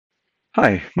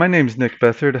Hi, my name's Nick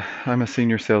Bethard. I'm a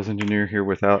senior sales engineer here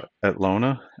with at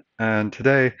Lona, and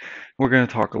today we're going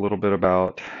to talk a little bit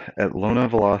about at Lona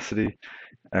Velocity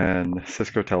and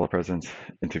Cisco Telepresence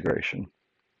integration.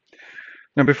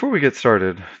 Now, before we get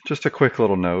started, just a quick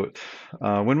little note.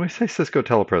 When we say Cisco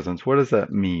Telepresence, what does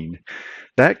that mean?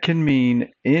 That can mean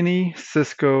any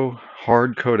Cisco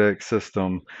hard codec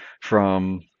system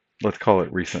from, let's call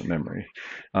it recent memory.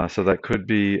 So that could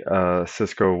be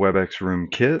Cisco WebEx Room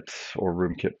Kit or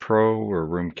Room Kit Pro or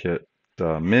Room Kit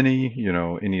Mini,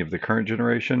 any of the current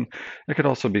generation. It could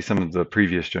also be some of the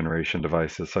previous generation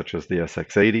devices such as the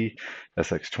SX80,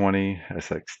 SX20,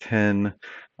 SX10,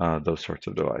 those sorts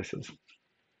of devices.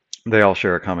 They all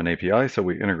share a common API, so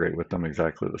we integrate with them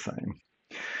exactly the same.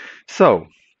 So,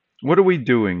 what are we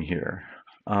doing here?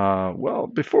 Well,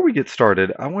 before we get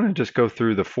started, I want to just go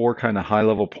through the four kind of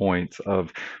high-level points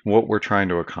of what we're trying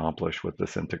to accomplish with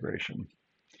this integration.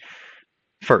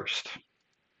 First,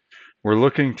 we're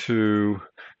looking to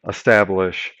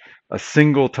establish a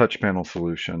single touch panel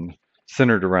solution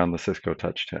centered around the Cisco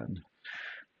Touch 10.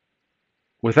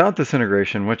 Without this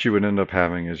integration, what you would end up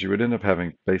having is you would end up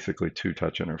having basically two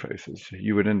touch interfaces.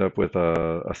 You would end up with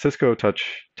a Cisco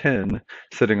Touch 10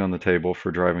 sitting on the table for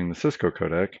driving the Cisco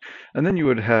codec, and then you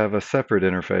would have a separate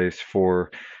interface for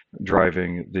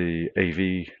driving the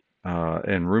AV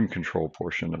and room control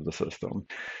portion of the system.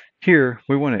 Here,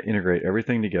 we want to integrate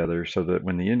everything together so that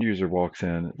when the end user walks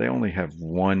in, they only have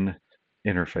one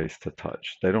interface to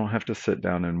touch. They don't have to sit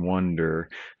down and wonder,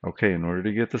 okay, in order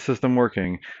to get the system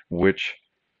working, which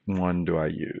one do I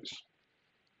use?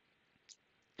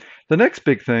 The next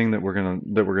big thing that we're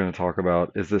gonna talk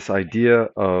about is this idea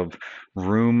of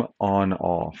room on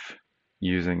off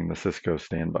using the Cisco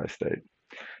standby state.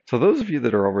 So those of you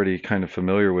that are already kind of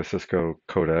familiar with Cisco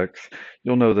codecs,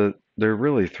 you'll know that there are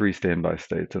really three standby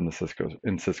states in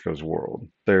Cisco's world.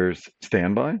 There's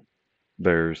standby,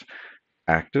 there's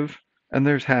active, and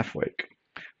there's half wake,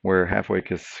 where half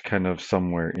wake is kind of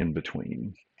somewhere in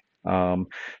between.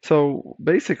 So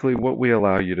basically what we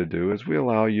allow you to do is we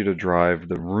allow you to drive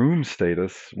the room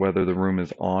status, whether the room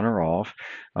is on or off.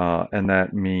 And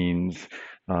that means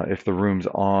if the room's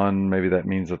on, maybe that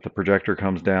means that the projector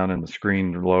comes down and the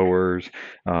screen lowers.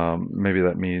 Maybe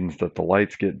that means that the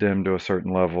lights get dimmed to a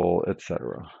certain level,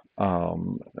 etc.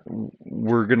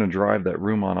 We're going to drive that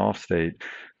room on off state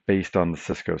based on the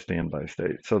Cisco standby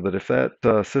state. So that if that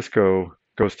Cisco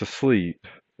goes to sleep,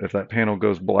 if that panel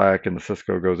goes black and the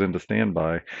Cisco goes into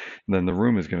standby, then the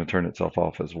room is going to turn itself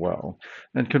off as well.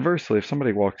 And conversely, if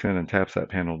somebody walks in and taps that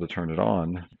panel to turn it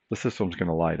on, the system's going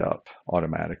to light up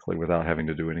automatically without having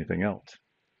to do anything else.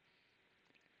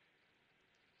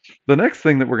 The next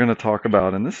thing that we're going to talk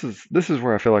about, and this is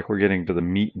where I feel like we're getting to the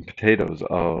meat and potatoes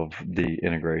of the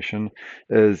integration,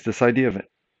 is this idea of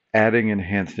adding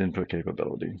enhanced input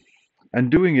capability and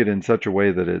doing it in such a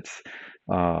way that it's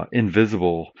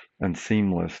invisible and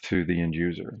seamless to the end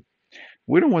user.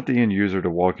 We don't want the end user to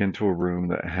walk into a room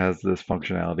that has this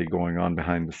functionality going on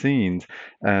behind the scenes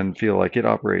and feel like it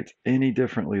operates any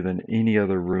differently than any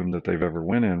other room that they've ever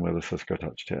went in with a Cisco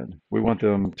Touch 10. We want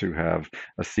them to have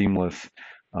a seamless,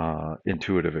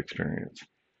 intuitive experience.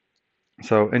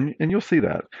 So, and you'll see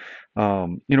that.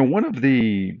 One of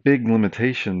the big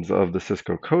limitations of the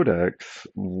Cisco codecs,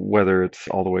 whether it's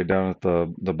all the way down at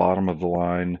the bottom of the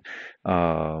line,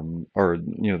 or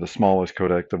the smallest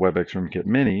codec, the WebEx RoomKit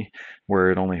Mini,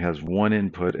 where it only has one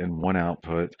input and one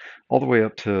output, all the way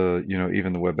up to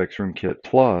even the WebEx RoomKit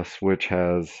Plus, which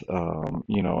has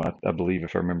I believe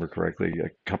if I remember correctly,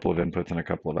 a couple of inputs and a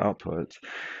couple of outputs.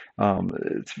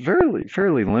 It's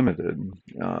fairly limited.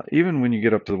 Even when you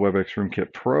get up to the WebEx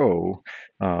RoomKit Pro,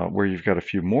 where you've got a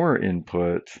few more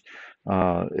inputs,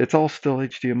 it's all still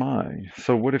HDMI.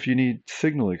 So what if you need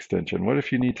signal extension? What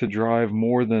if you need to drive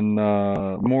more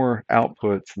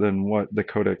outputs than what the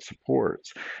codec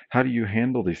supports? How do you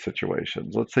handle these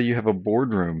situations? Let's say you have a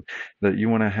boardroom that you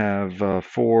want to have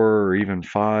four or even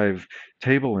five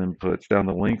table inputs down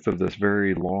the length of this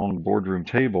very long boardroom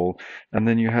table, and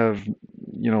then you have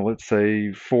let's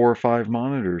say four or five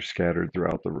monitors scattered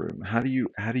throughout the room. How do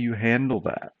you handle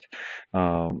that?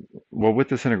 Well, with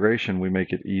this integration, we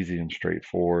make it easy and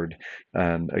straightforward,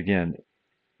 and again,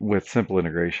 with simple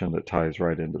integration that ties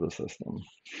right into the system.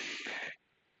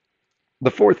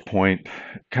 The fourth point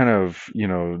kind of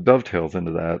dovetails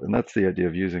into that, and that's the idea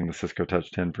of using the Cisco Touch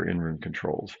 10 for in-room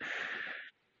controls.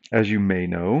 As you may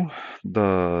know,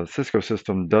 the Cisco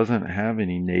system doesn't have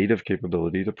any native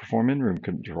capability to perform in-room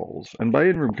controls. And by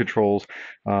in-room controls,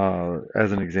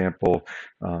 as an example,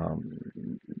 um,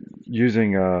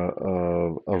 using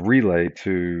a relay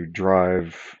to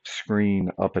drive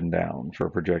screen up and down for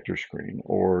a projector screen,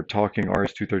 or talking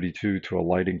RS-232 to a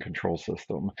lighting control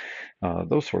system,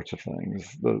 those sorts of things.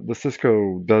 The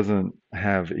Cisco doesn't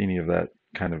have any of that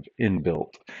kind of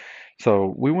inbuilt.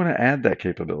 So we want to add that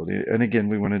capability, and again,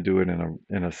 we want to do it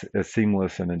in a as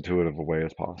seamless and intuitive a way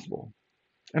as possible.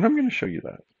 And I'm going to show you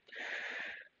that.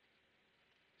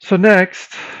 So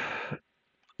next,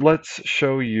 let's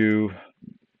show you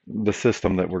the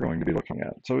system that we're going to be looking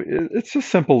at. So it's a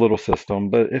simple little system,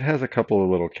 but it has a couple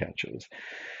of little catches.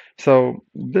 So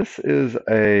this is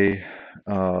a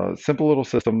simple little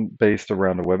system based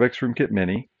around a WebEx RoomKit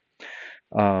Mini,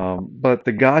 but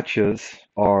the gotchas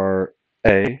are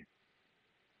A,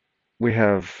 we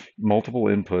have multiple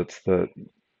inputs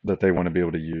that they want to be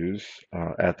able to use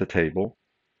at the table.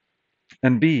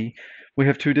 And B, we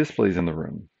have two displays in the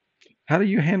room. How do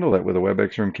you handle that with a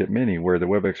WebEx RoomKit Mini where the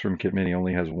WebEx RoomKit Mini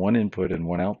only has one input and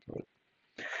one output?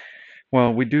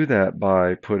 Well, we do that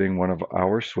by putting one of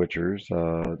our switchers,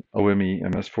 OME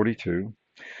MS42,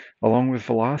 along with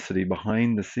Velocity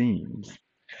behind the scenes.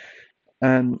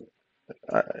 And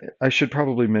I, I should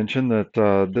probably mention that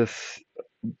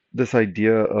this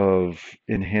idea of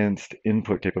enhanced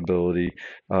input capability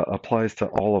applies to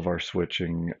all of our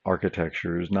switching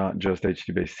architectures, not just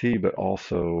HDBaseT, but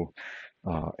also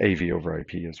AV over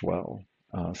IP as well.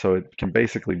 So it can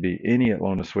basically be any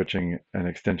Atlona switching and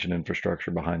extension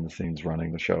infrastructure behind the scenes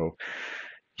running the show.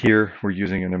 Here we're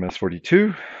using an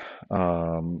MS42.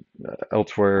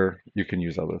 Elsewhere, you can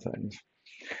use other things.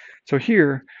 So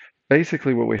here,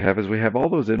 basically what we have is we have all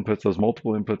those inputs, those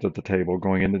multiple inputs at the table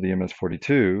going into the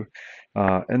MS42,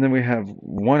 and then we have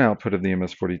one output of the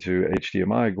MS42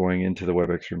 HDMI going into the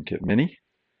WebEx RoomKit Mini,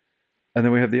 and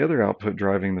then we have the other output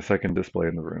driving the second display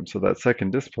in the room. So that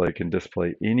second display can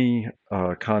display any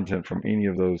content from any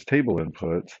of those table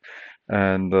inputs,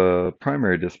 and the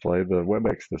primary display, the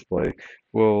WebEx display,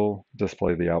 will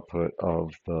display the output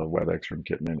of the WebEx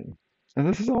RoomKit Mini. And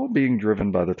this is all being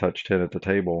driven by the Touch 10 at the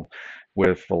table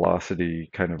with Velocity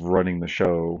kind of running the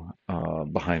show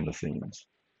behind the scenes.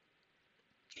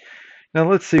 Now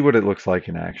let's see what it looks like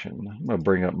in action. I'm going to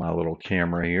bring up my little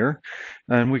camera here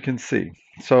and we can see.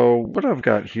 So what I've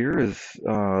got here is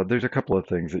there's a couple of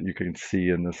things that you can see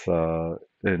in this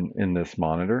in this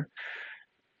monitor.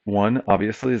 One,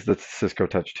 obviously, is the Cisco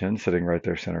Touch 10 sitting right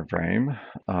there center frame.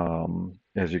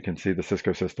 As you can see, the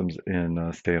Cisco system's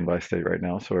in standby state right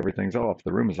now, so everything's off.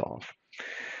 The room is off.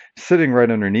 Sitting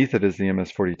right underneath it is the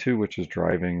MS42, which is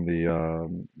driving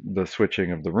the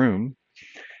switching of the room.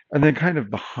 And then kind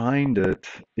of behind it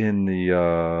in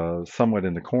the somewhat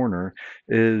in the corner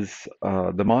is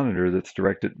the monitor that's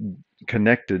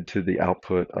connected to the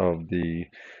output of the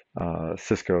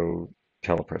Cisco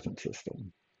Telepresence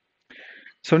system.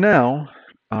 So now,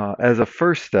 as a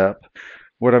first step,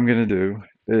 what I'm going to do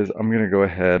is I'm going to go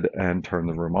ahead and turn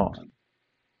the room on.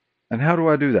 And how do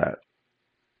I do that?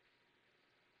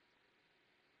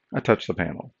 I touch the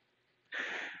panel.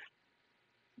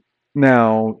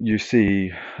 Now you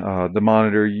see the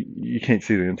monitor, you can't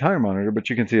see the entire monitor, but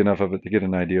you can see enough of it to get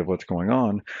an idea of what's going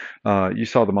on. You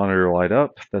saw the monitor light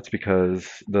up. That's because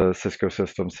the Cisco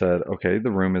system said, okay,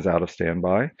 the room is out of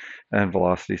standby. And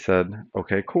Velocity said,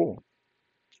 okay, cool.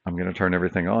 I'm going to turn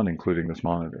everything on, including this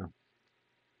monitor.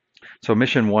 So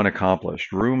mission one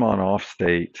accomplished. Room on off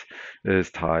state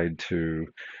is tied to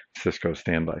Cisco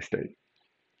standby state.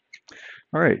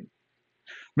 All right.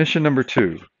 Mission number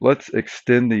two, let's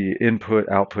extend the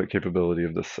input-output capability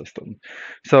of this system.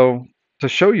 So to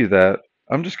show you that,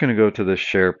 I'm just going to go to the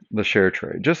share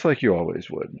tray, just like you always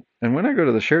would. And when I go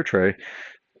to the share tray,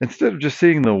 instead of just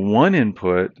seeing the one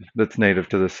input that's native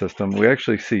to the system, we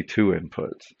actually see two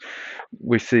inputs.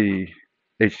 We see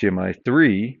HDMI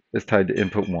 3 is tied to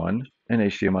input 1, and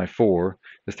HDMI 4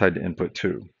 is tied to input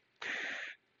 2.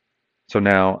 So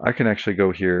now I can actually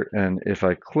go here, and if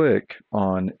I click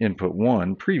on input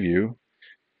 1 preview,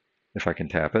 if I can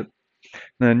tap it,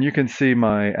 then you can see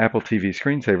my Apple TV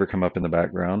screensaver come up in the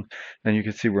background, and you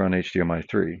can see we're on HDMI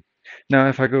 3. Now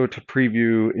if I go to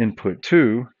preview input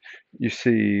 2, you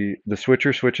see the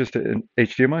switcher switches to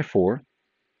HDMI 4,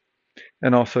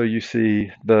 and also you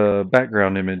see the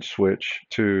background image switch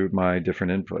to my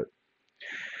different input.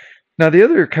 Now, the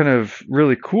other kind of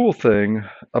really cool thing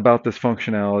about this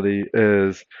functionality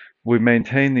is we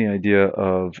maintain the idea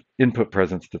of input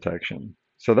presence detection.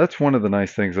 So that's one of the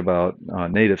nice things about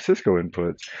native Cisco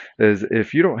inputs is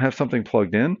if you don't have something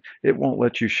plugged in, it won't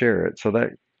let you share it. So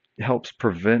that helps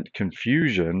prevent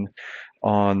confusion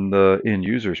on the end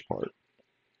user's part.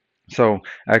 So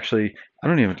actually, I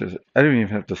don't even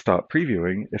have to stop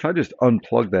previewing. If I just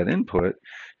unplug that input,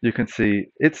 you can see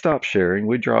it stops sharing.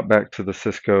 We drop back to the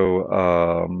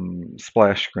Cisco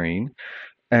splash screen,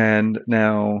 and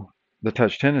now the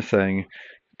Touch 10 is saying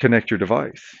connect your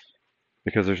device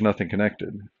because there's nothing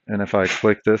connected. And if I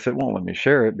click this, it won't let me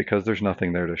share it because there's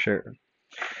nothing there to share.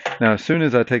 Now, as soon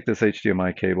as I take this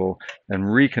HDMI cable and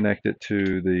reconnect it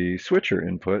to the switcher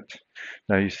input,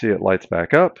 now you see it lights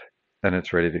back up and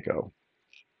it's ready to go.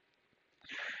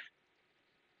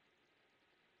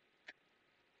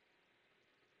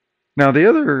 Now,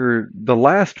 the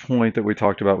last point that we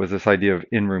talked about was this idea of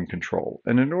in-room control.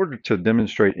 And in order to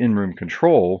demonstrate in-room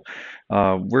control,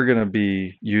 we're going to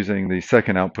be using the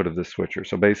second output of this switcher.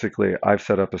 So basically, I've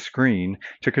set up a screen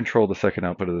to control the second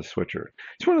output of the switcher.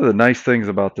 It's one of the nice things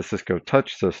about the Cisco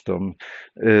Touch system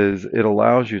is it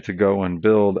allows you to go and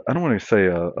build, I don't want to say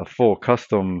a full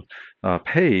custom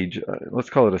page, let's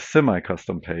call it a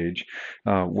semi-custom page,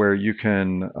 where you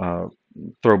can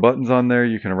throw buttons on there.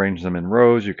 You can arrange them in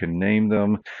rows. You can name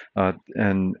them,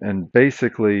 and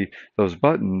basically those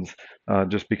buttons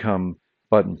just become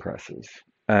button presses,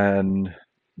 and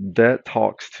that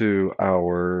talks to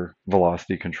our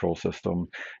velocity control system,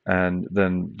 and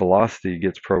then velocity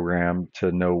gets programmed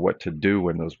to know what to do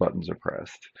when those buttons are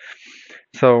pressed.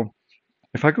 So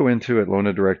if I go into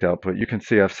Atlona Direct Output, you can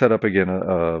see I've set up again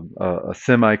a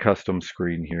semi-custom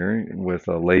screen here with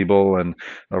a label and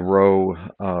a row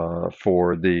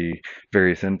for the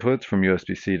various inputs from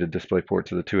USB-C to DisplayPort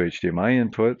to the two HDMI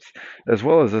inputs, as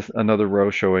well as another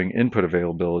row showing input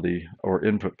availability or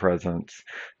input presence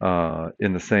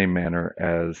in the same manner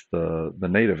as the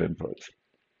native inputs.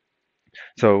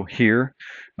 So here,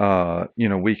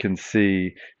 we can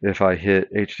see if I hit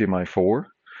HDMI 4,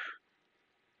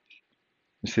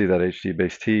 you see that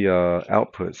HD-base-T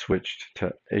output switched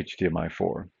to HDMI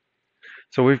 4.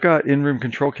 So we've got in-room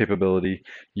control capability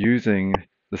using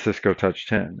the Cisco Touch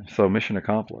 10. So mission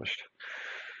accomplished.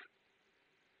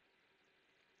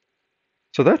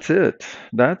 So that's it.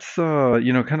 That's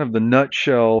kind of the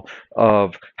nutshell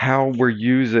of how we're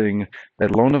using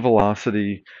Atlona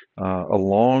Velocity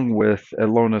along with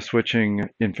Atlona switching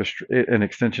and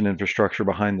extension infrastructure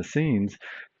behind the scenes,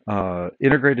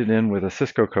 integrated in with a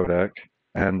Cisco codec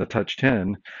and the Touch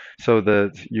 10, so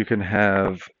that you can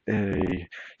have a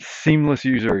seamless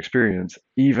user experience,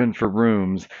 even for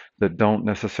rooms that don't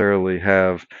necessarily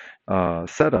have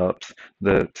setups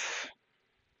that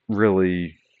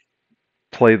really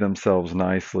play themselves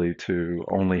nicely to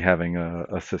only having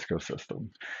a Cisco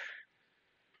system.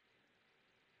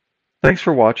 Thanks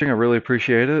for watching. I really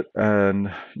appreciate it.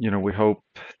 And, we hope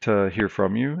to hear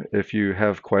from you. If you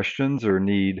have questions or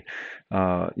need,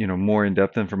 more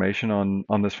in-depth information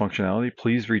on this functionality,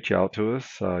 please reach out to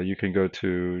us. You can go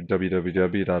to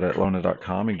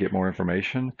www.atlona.com and get more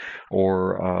information,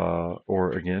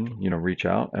 or again, reach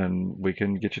out and we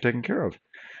can get you taken care of.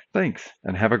 Thanks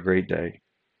and have a great day.